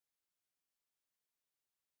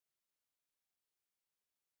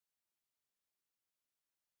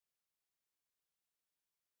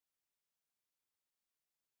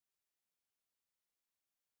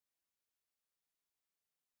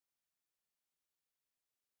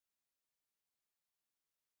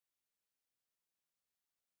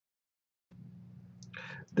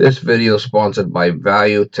This video is sponsored by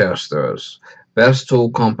Value Testers, best tool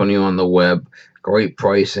company on the web, great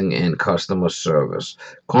pricing and customer service.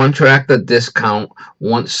 Contractor discount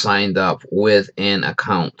once signed up with an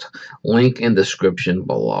account. Link in description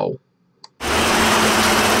below.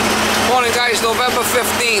 Morning guys, November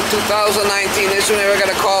 15th, 2019. This is when I got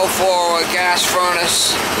a call for a gas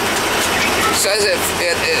furnace. It says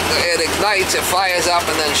it ignites, it fires up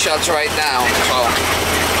and then shuts right down. So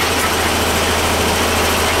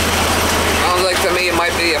sounds like to me it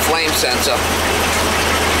might be a flame sensor.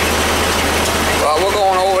 Well, we're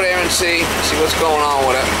going over there and see what's going on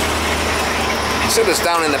with it. It said it's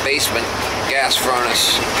down in the basement, gas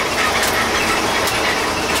furnace.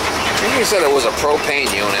 I think he said it was a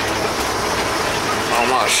propane unit. I'm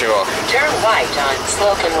not sure. Turn right on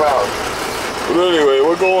Slocum Road. But anyway,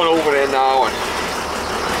 we're going over there now and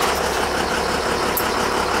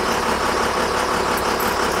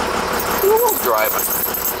you love driving.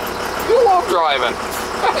 You love driving.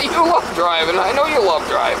 You love driving. I know you love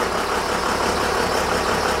driving.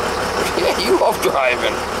 Yeah, you love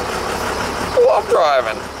driving. You love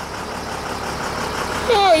driving.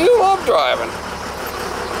 Yeah, you love driving.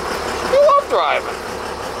 You love driving.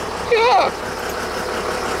 Yeah.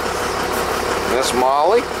 Miss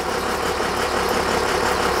Molly?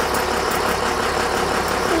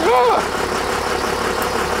 Yeah.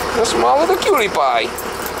 Miss Molly the cutie pie.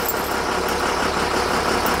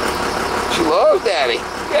 She loves Daddy.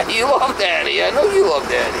 Yeah, you love Daddy. I know you love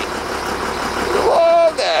Daddy. You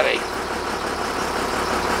love Daddy.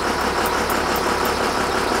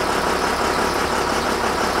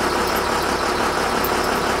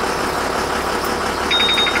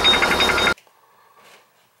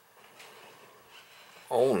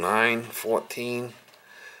 Oh, 9/14.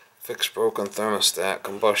 Fix broken thermostat,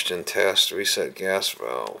 combustion test, reset gas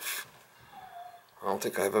valve. I don't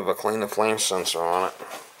think I've ever cleaned a flame sensor on it.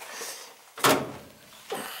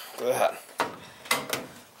 Look at that.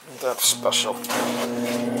 Isn't that special? That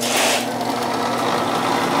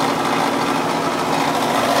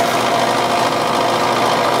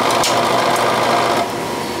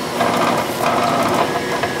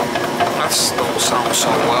don't sound so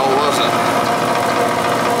well, does it?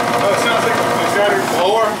 Oh, it sounds like, is that a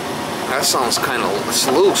blower? That sounds kind of, it's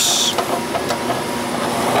loose.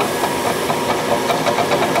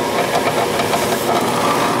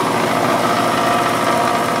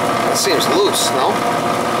 That seems loose, no?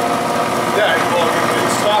 Yeah, well,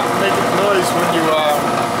 it stopped making noise when you,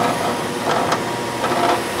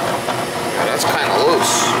 Yeah, that's kind of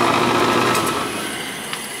loose.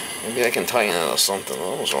 Maybe I can tighten it or something.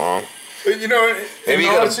 That was wrong. But you know, Maybe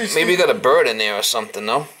you got a bird in there or something,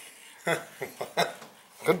 no?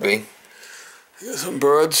 Could be. You got some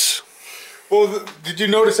birds. Well, did you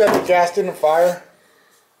notice that the gas didn't fire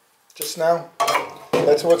just now?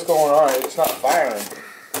 That's what's going on. It's not firing.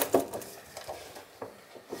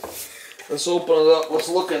 Let's open it up. Let's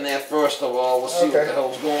look in there first of all. We'll see what the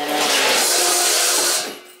hell's going on there.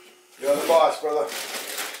 You're the boss, brother.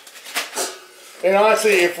 And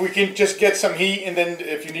honestly, if we can just get some heat, and then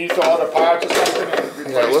if you need to order parts or something, and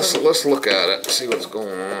replace them. Let's look at it. See what's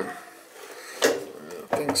going on.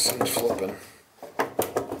 Things seem flipping.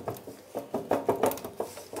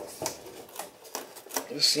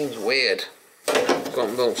 This seems weird.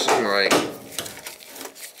 Something don't seem right.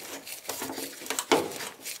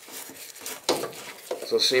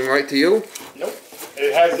 Does it seem right to you? Nope.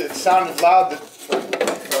 It sounded loud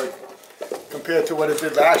compared to what it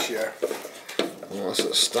did last year. Unless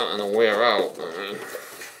it's starting to wear out. I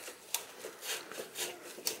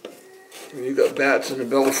mean, you got bats in the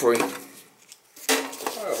belfry.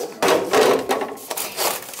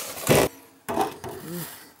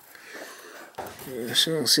 I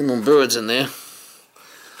don't see no birds in there.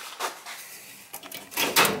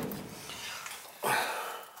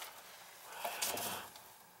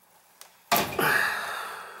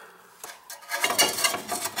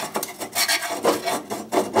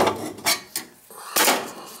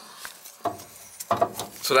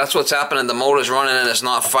 So that's what's happening. The motor's running and it's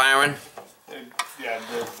not firing. Yeah.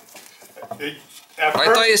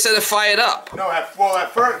 I thought you said it fired up. No, at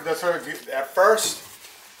first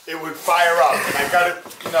it would fire up, and I got it.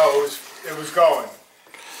 You know, it was going,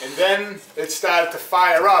 and then it started to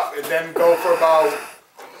fire up, and then go for about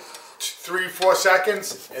 3-4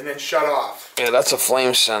 seconds, and then shut off. Yeah, that's a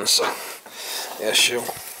flame sensor issue.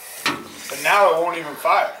 And now it won't even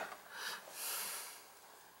fire.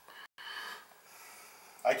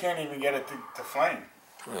 I can't even get it to flame.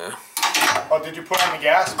 Yeah. Oh, did you put on the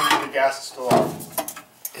gas? Maybe the gas is still off.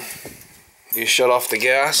 You shut off the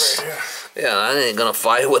gas? Right, yeah. Yeah, I ain't gonna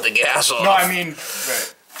fire with the gas off. No, I mean...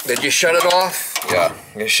 Right. Did you shut it off? Yeah.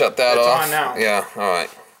 You shut that It's off? on now. Yeah, alright.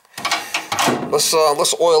 Let's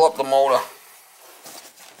oil up the motor.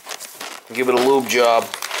 Give it a lube job.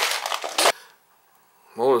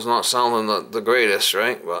 Motor's not sounding the greatest,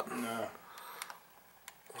 right? But No.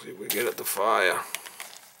 see if we get it to fire.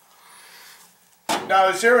 Now,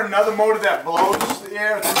 is there another motor that blows the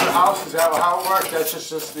air through the house? Is that how it works? That's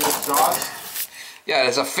just the exhaust? Yeah,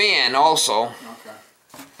 there's a fan also. Okay.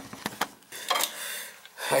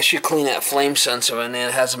 I should clean that flame sensor in there.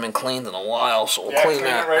 It hasn't been cleaned in a while, so we'll clean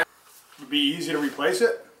that. It right. Would it be easy to replace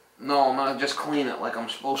it? No, not just clean it like I'm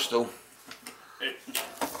supposed to.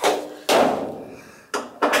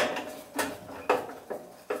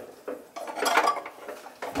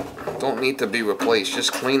 Don't need to be replaced.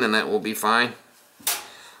 Just cleaning it will be fine.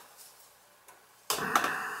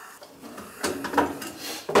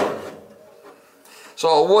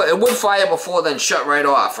 So it would fire before then shut right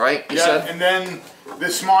off, right? You said? And then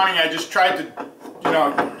this morning I just tried to, you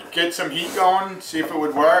know, get some heat going, see if it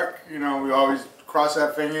would work. You know, we always cross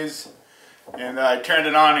our fingers. And I turned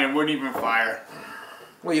it on and it wouldn't even fire.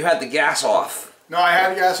 Well, you had the gas off. No, I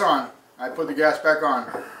had the gas on. I put the gas back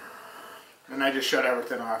on. And I just shut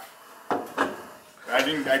everything off.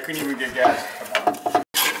 I couldn't even get gas.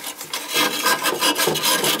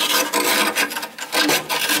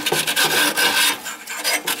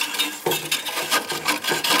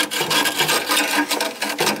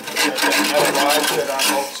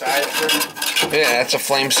 Yeah, that's a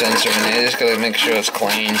flame sensor in there. You just gotta make sure it's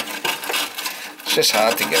clean. It's just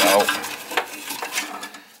hard to get out.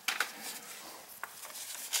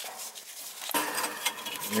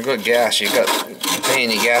 You got gas, you're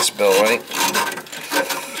paying your gas bill, right?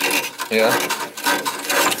 Yeah?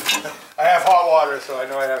 I have hot water, so I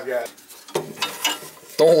know I have gas.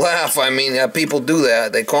 Don't laugh, I mean, people do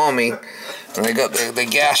that. They call me, and they got the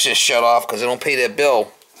gas just shut off because they don't pay their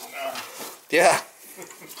bill. Yeah.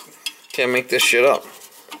 Can't make this shit up.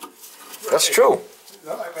 That's true.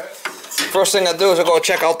 First thing I do is I go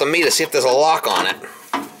check out the meter, see if there's a lock on it.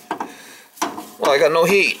 Well, I got no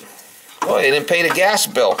heat. Well, you didn't pay the gas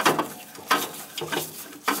bill.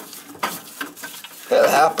 That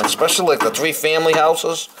happens, especially like the 3-family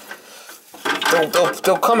houses.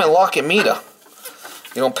 They'll come and lock your meter.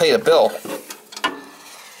 You don't pay the bill.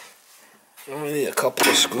 You only need a couple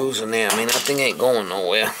of screws in there. I mean, that thing ain't going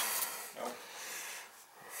nowhere.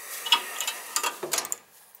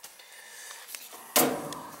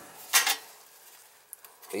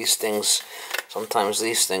 These things, sometimes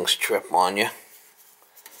these things trip on you.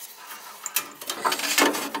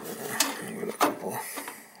 Get a couple of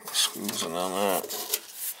screws in on that.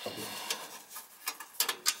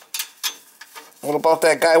 What about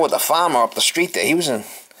that guy with the farmer up the street there? Did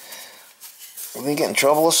he get in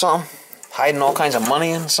trouble or something? Hiding all kinds of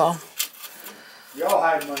money and something? They all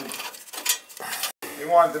hide money. They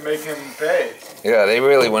wanted to make him pay. Yeah, they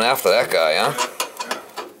really went after that guy, huh?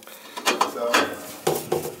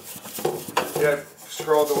 He had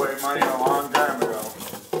scrolled away money a long time ago.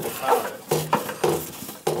 Found it.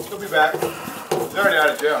 He'll be back. He's already out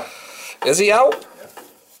of jail. Is he out? Yeah.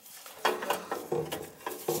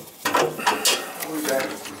 He'll be back.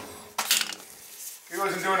 He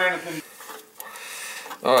wasn't doing anything.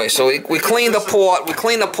 Alright, so we cleaned the port.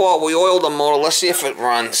 We oiled the motor. Let's see if it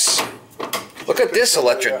runs. Look at this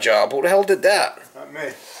electric job. Who the hell did that? Not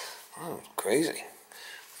me. Oh, crazy.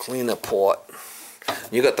 Clean the port.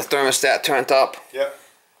 You got the thermostat turned up? Yep.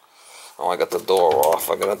 Oh, I got the door off.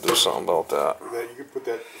 I gotta do something about that. You can put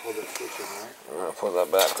that, hold that switch in, right? I'm gonna put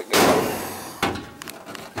that back together.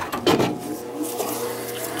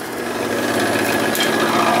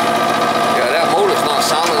 Yeah, that motor's not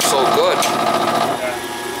sounding so good. Yeah.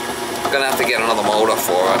 I'm gonna have to get another motor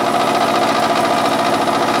for it.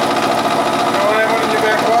 You don't have one in your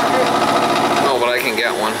back pocket? No, but I can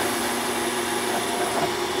get one.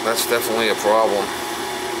 That's definitely a problem.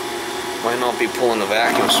 Might not be pulling the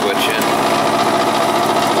vacuum switch in.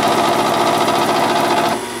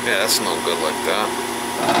 Yeah, that's no good like that.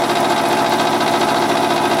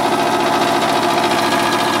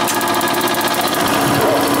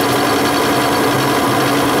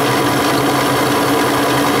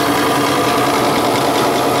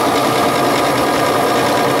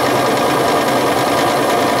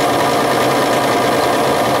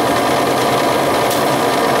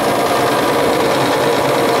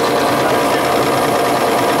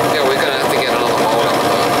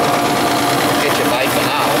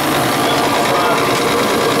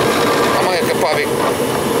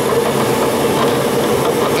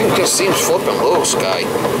 Seems flipping loose, guy.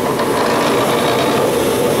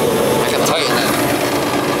 I can tighten it.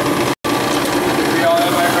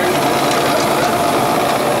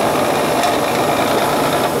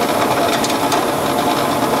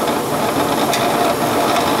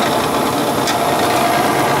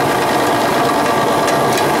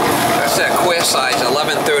 tire size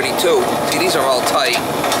 1132. See, these are all tight.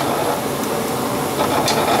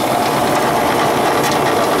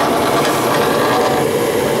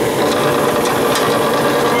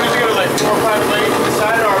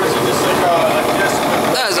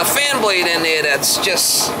 There's a fan blade in there that's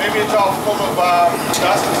just... Maybe it's all full of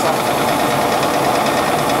dust or something.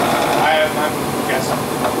 I'm guessing.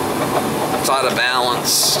 It's out of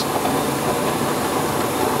balance.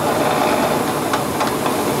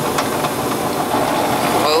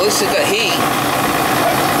 Well, at least it got heat.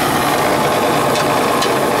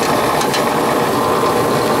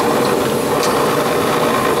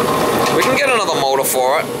 We can get another motor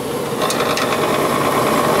for it.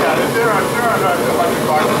 Yeah, they're under $100.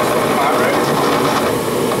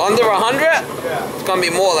 Under 100? Yeah. It's gonna be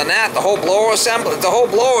more than that. The whole blower assembly. The whole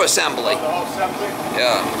blower assembly. The whole assembly?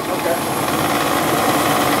 Yeah. Okay.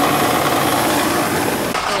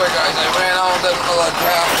 Anyway, guys, I ran out and did another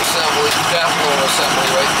draft assembly, draft blower assembly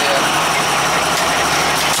right there.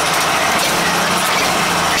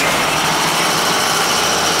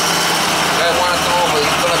 I wanted to know if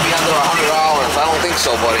it's gonna be under $100. I don't think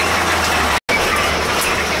so, buddy.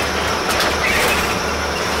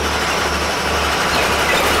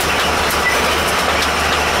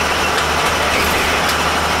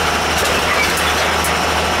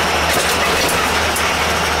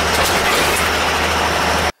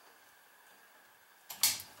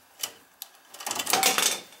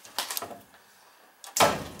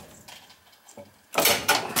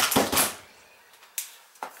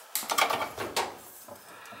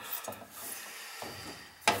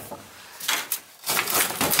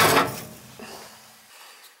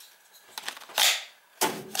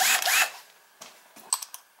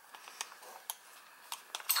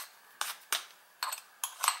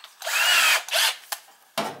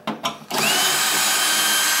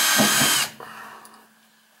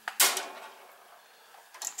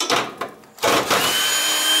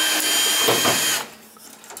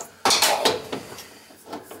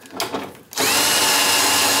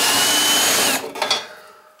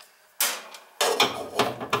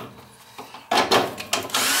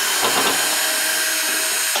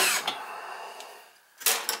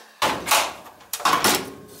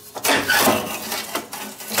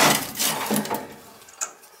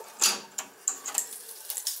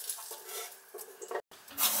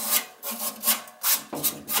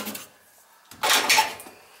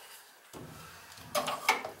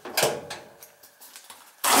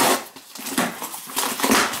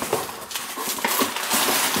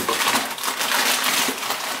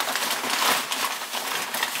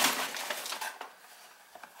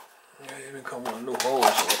 Even come with a new hose, it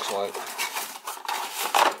looks like.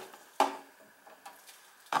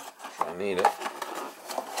 If I need it.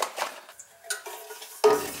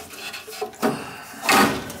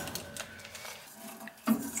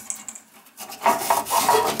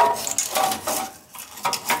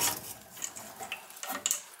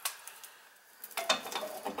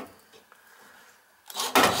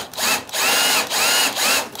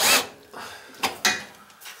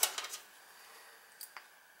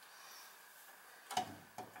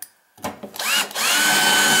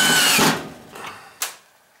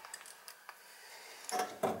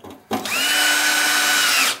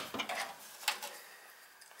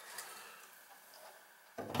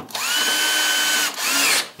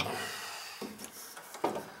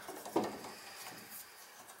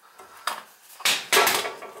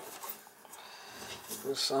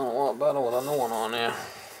 This sounds a lot better with a new one on there.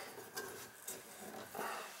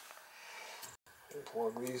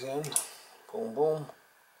 Plug these in. Boom, boom.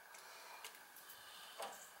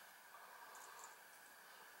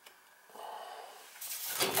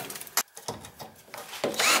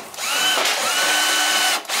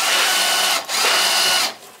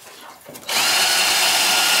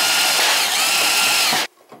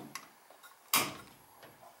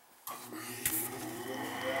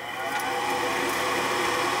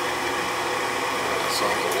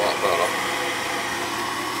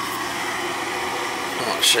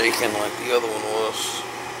 Not shaking like the other one was.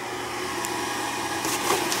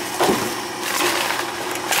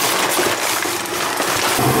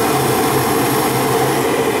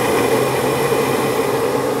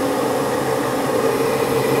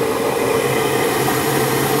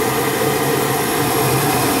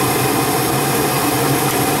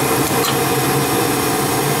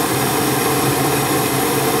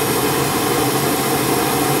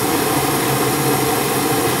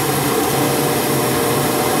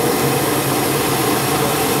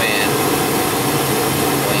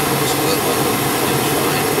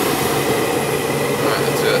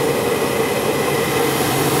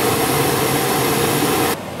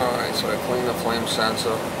 clean the flame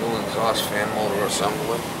sensor, new exhaust fan motor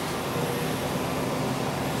assembly.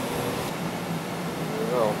 There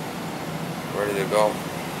we go. Ready to go.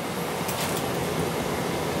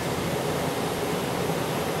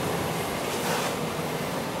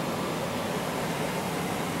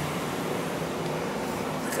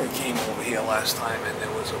 I came over here last time and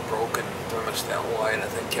there was a broken thermostat wire that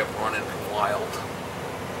thing kept running wild.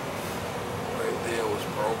 Right there was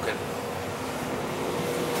broken.